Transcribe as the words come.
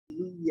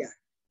Hallelujah.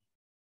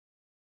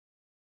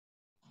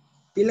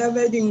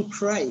 Beloved in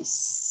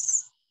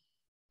Christ,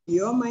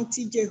 the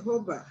Almighty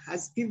Jehovah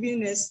has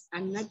given us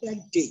another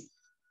day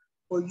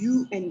for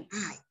you and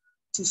I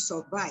to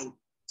survive.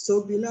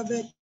 So,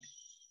 beloved,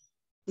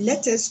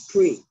 let us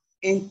pray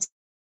and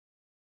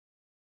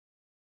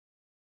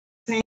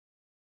thank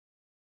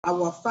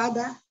our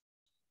Father,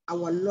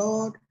 our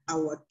Lord,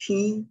 our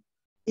King,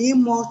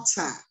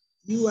 immortal.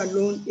 You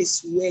alone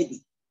is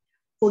worthy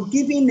for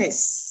giving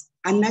us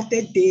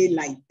another day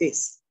like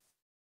this.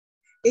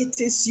 It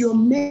is your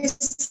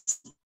mercy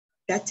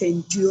that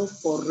endure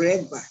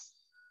forever.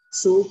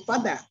 So,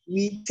 Father,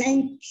 we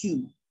thank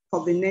you,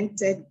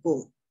 covenanted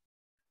God,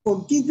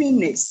 for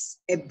giving us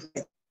a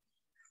breath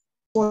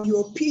for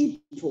your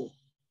people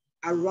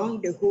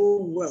around the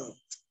whole world.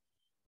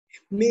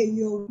 May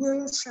your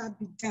will shall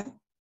be done.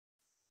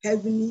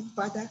 Heavenly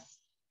Father,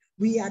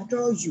 we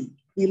adore you.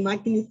 We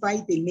magnify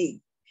the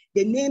name.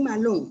 The name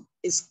alone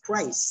is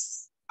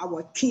Christ,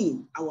 our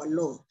King, our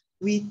Lord.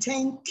 We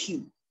thank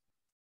you.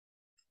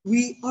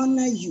 We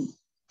honor you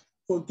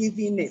for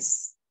giving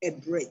us a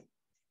breath.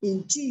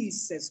 In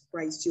Jesus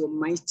Christ, your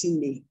mighty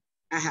name,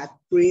 I have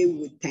prayed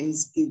with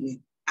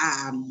thanksgiving.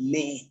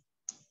 Amen.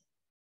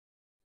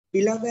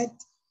 Beloved,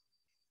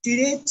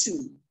 today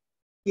too,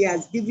 he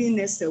has given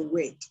us a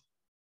word.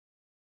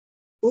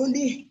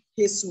 Only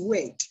his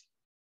word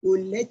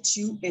will let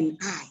you and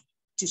I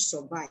to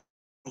survive.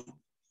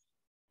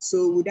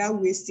 So without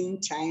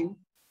wasting time,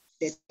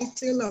 the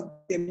title of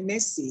the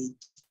message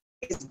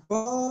is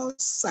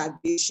God's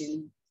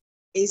salvation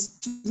is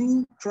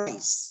through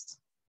Christ.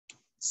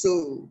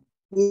 So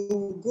we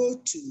will go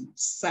to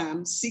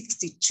Psalm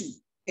 62.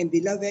 And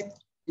beloved,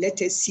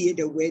 let us hear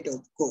the word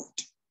of God.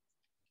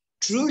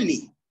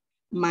 Truly,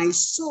 my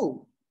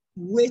soul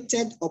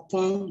waited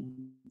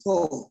upon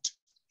God.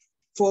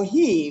 For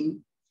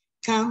him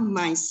come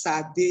my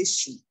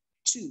salvation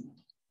too.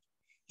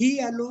 He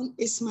alone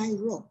is my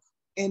rock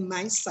and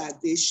my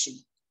salvation.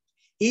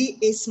 He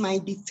is my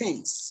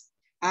defense.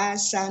 I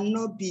shall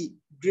not be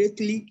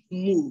greatly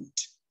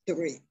moved.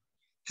 3.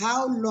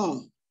 How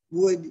long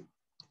would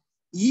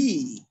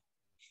ye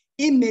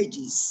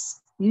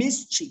images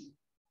mischief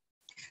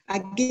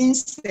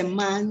against the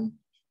man?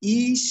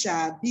 Ye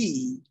shall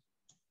be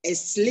a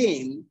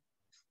slain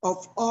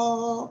of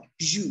all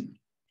you.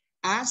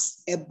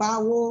 As a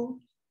bow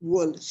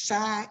will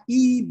shall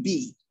ye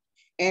be,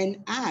 and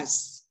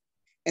as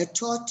a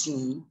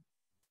tottering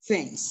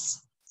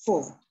fence.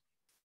 4.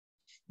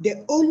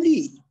 The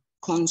only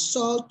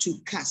console to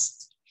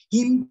cast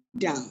him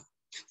down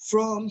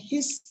from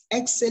his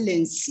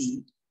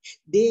excellency.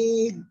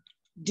 They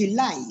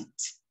delight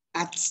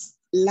at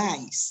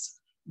lies.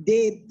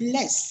 They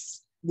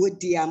bless with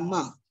their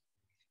mouth,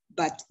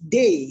 but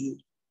they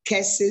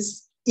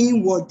curses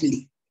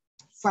inwardly.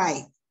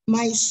 5.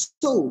 My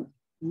soul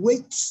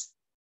waits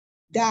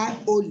thou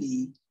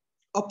only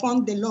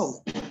upon the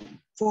Lord,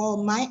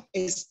 for my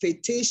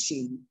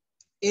expectation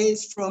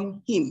is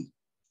from him.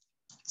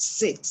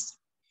 6.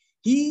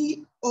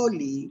 He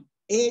only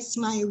is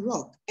my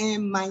rock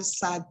and my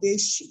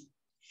salvation.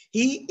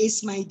 He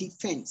is my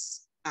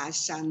defense. I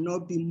shall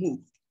not be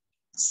moved.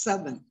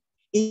 7.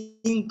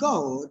 In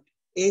God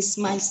is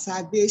my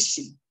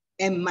salvation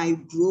and my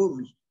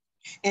glory,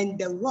 and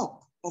the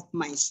rock of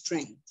my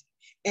strength,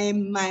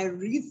 and my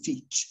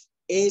refuge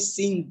is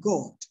in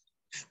God.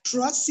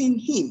 Trust in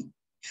him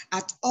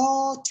at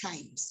all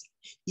times.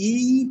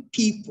 Ye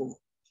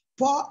people,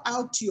 pour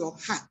out your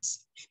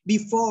hearts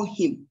before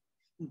him.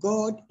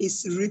 God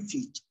is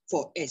refuge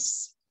for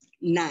us.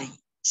 9.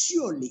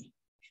 Surely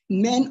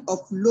men of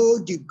low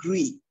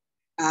degree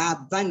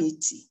are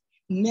vanity.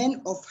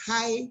 Men of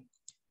high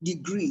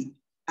degree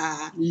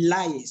are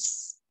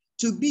liars.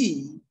 To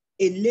be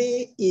a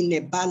lay in a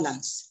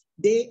balance,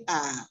 they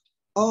are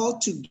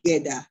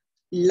altogether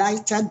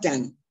lighter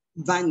than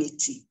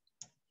vanity.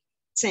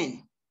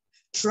 10.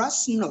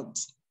 Trust not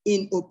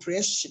in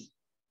oppression,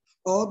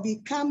 or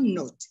become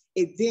not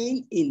a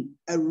vain in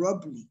a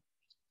robbery.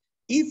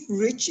 If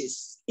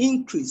riches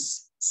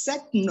increase,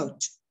 set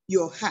not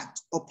your heart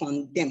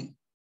upon them.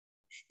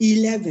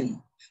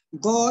 11.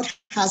 God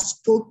has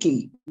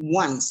spoken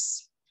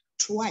once,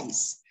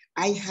 twice.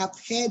 I have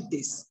heard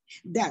this,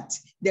 that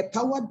the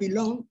power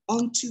belongs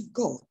unto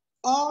God.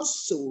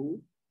 Also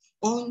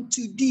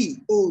unto thee,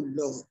 O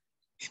Lord,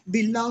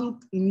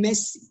 belong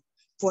mercy,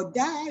 for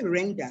thy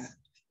render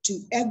to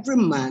every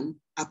man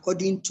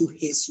according to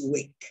his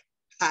work.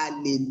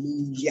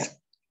 Hallelujah.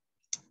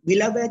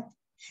 Beloved,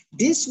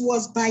 this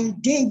was by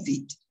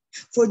David.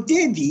 For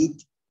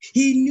David,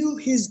 he knew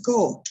his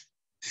God.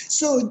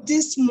 So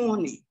this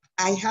morning,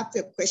 I have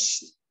a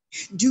question.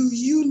 Do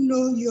you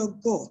know your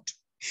God?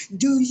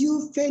 Do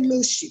you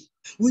fellowship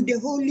with the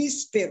Holy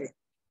Spirit?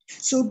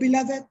 So,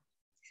 beloved,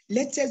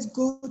 let us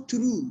go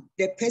through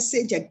the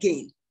passage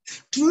again.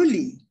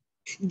 Truly,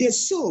 the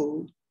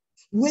soul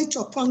wait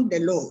upon the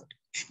Lord.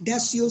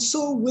 Does your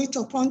soul wait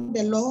upon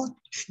the Lord?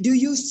 Do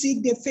you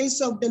seek the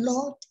face of the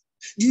Lord?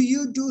 Do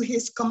you do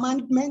his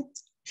commandment?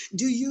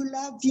 Do you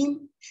love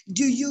him?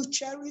 Do you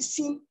cherish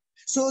him?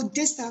 So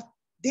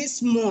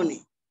this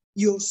morning,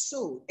 your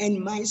soul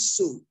and my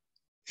soul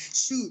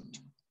should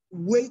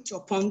wait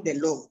upon the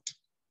Lord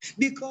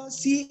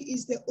because he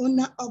is the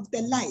owner of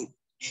the life.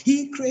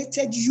 He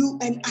created you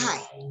and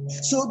I.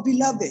 So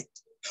beloved,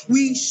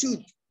 we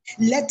should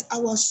let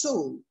our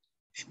soul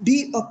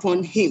be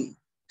upon him.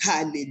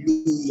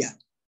 Hallelujah.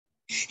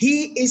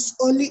 He is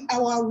only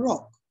our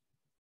rock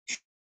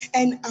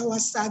and our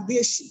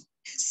salvation.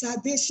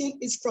 Salvation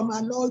is from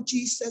our Lord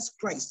Jesus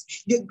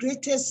Christ, the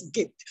greatest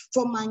gift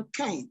for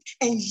mankind.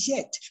 And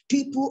yet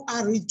people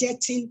are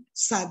rejecting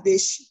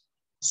salvation.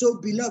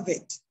 So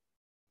beloved,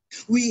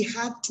 we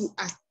have to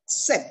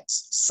accept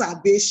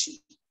salvation.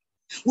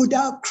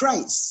 Without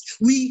Christ,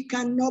 we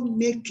cannot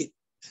make it.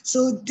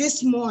 So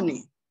this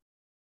morning,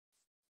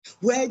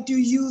 where do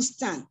you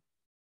stand?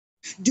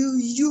 Do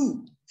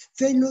you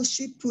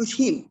fellowship with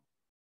him?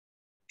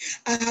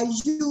 Are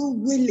you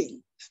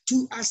willing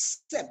to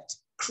accept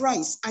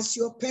Christ as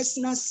your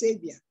personal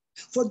savior?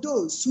 For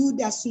those who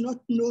does not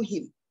know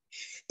him,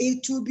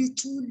 it will be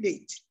too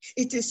late.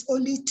 It is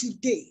only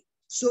today.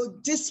 So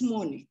this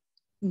morning,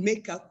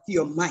 make up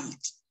your mind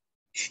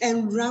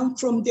and run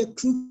from the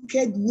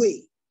crooked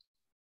way,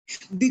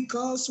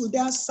 because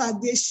without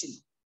salvation,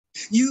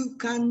 you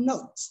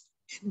cannot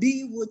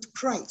be with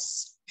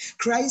Christ.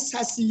 Christ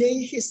has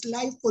laid his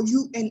life for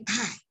you and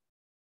I.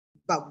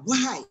 But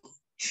why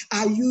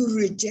are you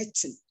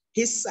rejecting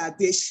his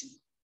salvation?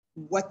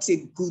 What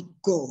a good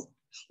God.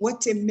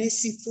 What a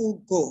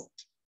merciful God.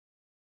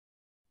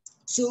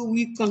 So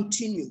we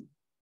continue.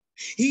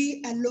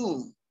 He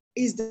alone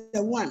is the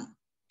one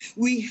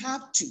we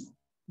have to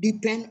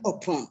depend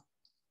upon.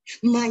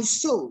 My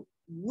soul,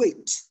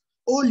 wait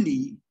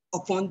only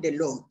upon the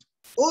Lord.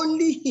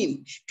 Only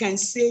him can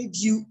save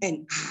you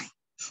and I.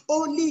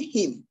 Only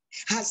him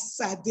has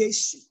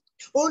salvation.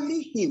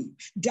 Only him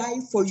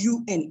died for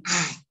you and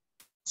I.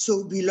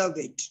 So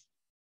beloved,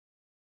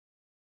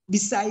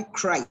 beside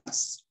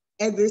Christ,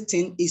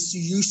 everything is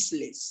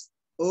useless.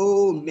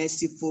 Oh,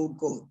 merciful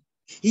God.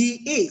 He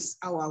is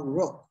our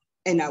rock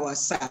and our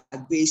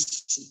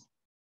salvation.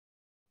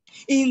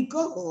 In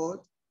God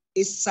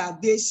is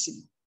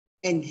salvation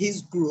and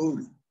his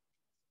glory.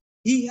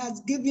 He has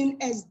given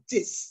us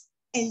this,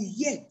 and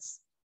yet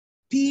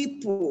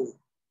people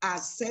are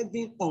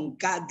serving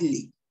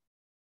ungodly.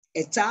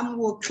 A time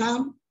will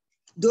come,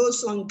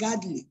 those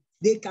ungodly,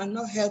 they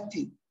cannot help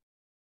you.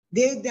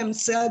 They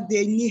themselves,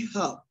 they need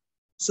help.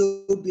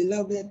 So,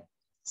 beloved,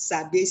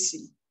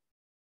 salvation,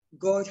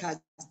 God has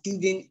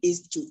given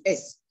it to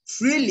us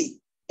freely,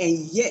 and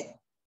yet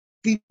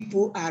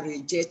people are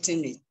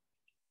rejecting it.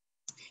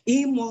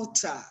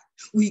 Immortal,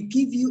 we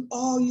give you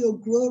all your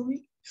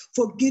glory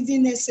for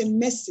giving us a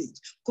message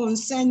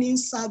concerning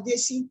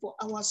salvation for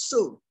our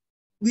soul.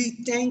 We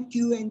thank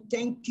you and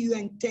thank you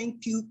and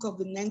thank you,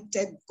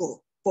 covenanted God,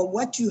 for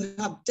what you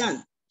have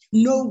done.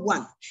 No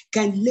one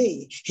can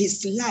lay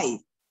his life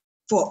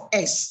for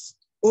us,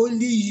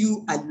 only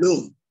you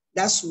alone.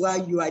 That's why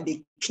you are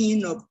the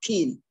King of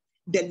Kings,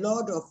 the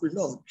Lord of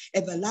Lords,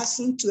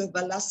 everlasting to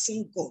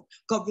everlasting God,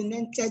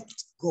 covenanted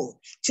God.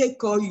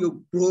 Take all your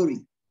glory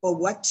for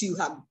what you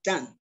have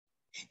done.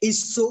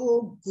 It's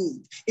so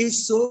good.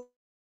 It's so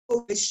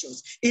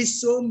gracious.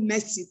 It's so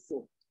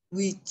merciful.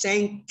 We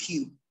thank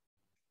you.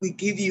 We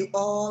give you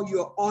all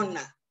your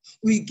honor.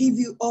 We give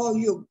you all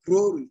your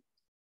glory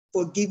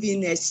for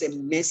giving us a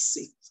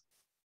message.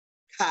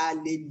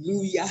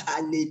 Hallelujah,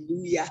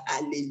 hallelujah,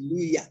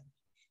 hallelujah.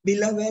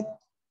 Beloved,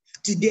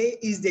 today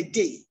is the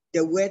day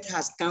the word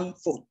has come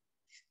forth.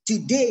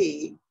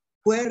 Today,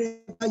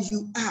 wherever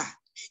you are,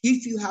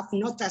 if you have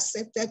not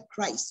accepted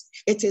Christ,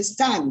 it is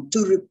time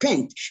to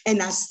repent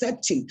and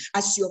accept him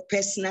as your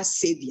personal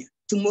savior.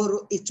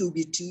 Tomorrow, it will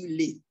be too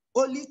late.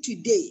 Only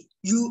today,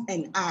 you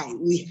and I,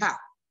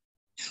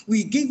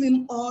 we give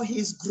him all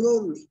his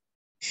glory.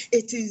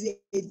 It is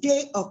a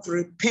day of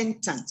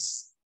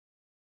repentance.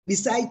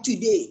 Besides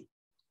today,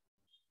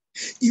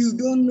 you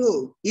don't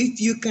know if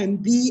you can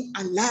be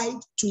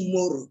alive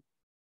tomorrow.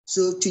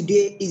 So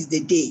today is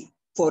the day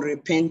for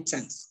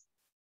repentance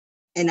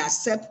and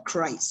accept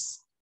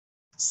Christ.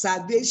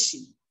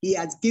 Salvation he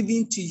has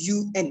given to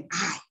you and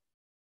I.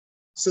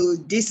 So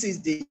this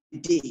is the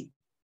day.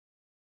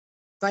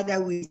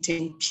 Father, we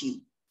thank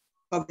you.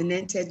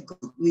 Covenanted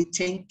God, we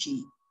thank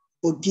you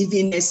for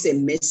giving us a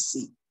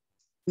mercy.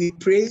 We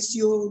praise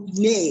your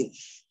name.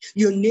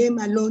 Your name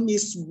alone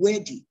is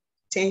worthy.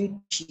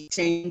 Thank you,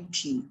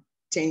 thank you,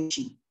 thank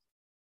you.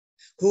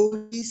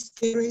 Holy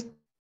Spirit,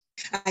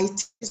 I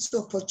take this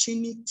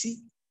opportunity.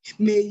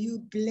 May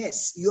you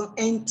bless your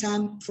end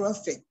time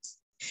prophet.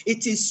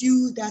 It is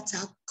you that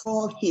have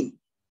called him,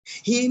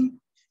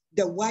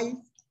 the wife,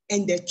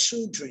 and the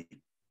children.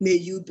 May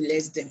you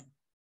bless them.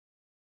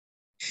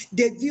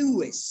 The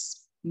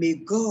viewers, may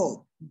God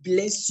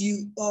bless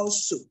you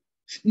also.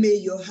 May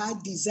your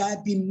heart desire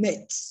be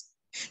met,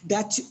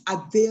 that you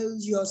avail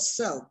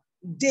yourself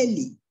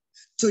daily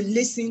to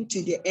listen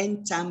to the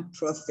end time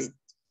prophet.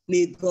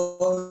 May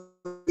God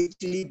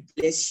richly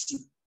bless you.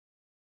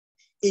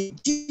 In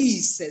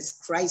Jesus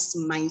Christ's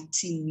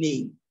mighty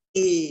name,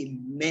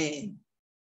 Amen.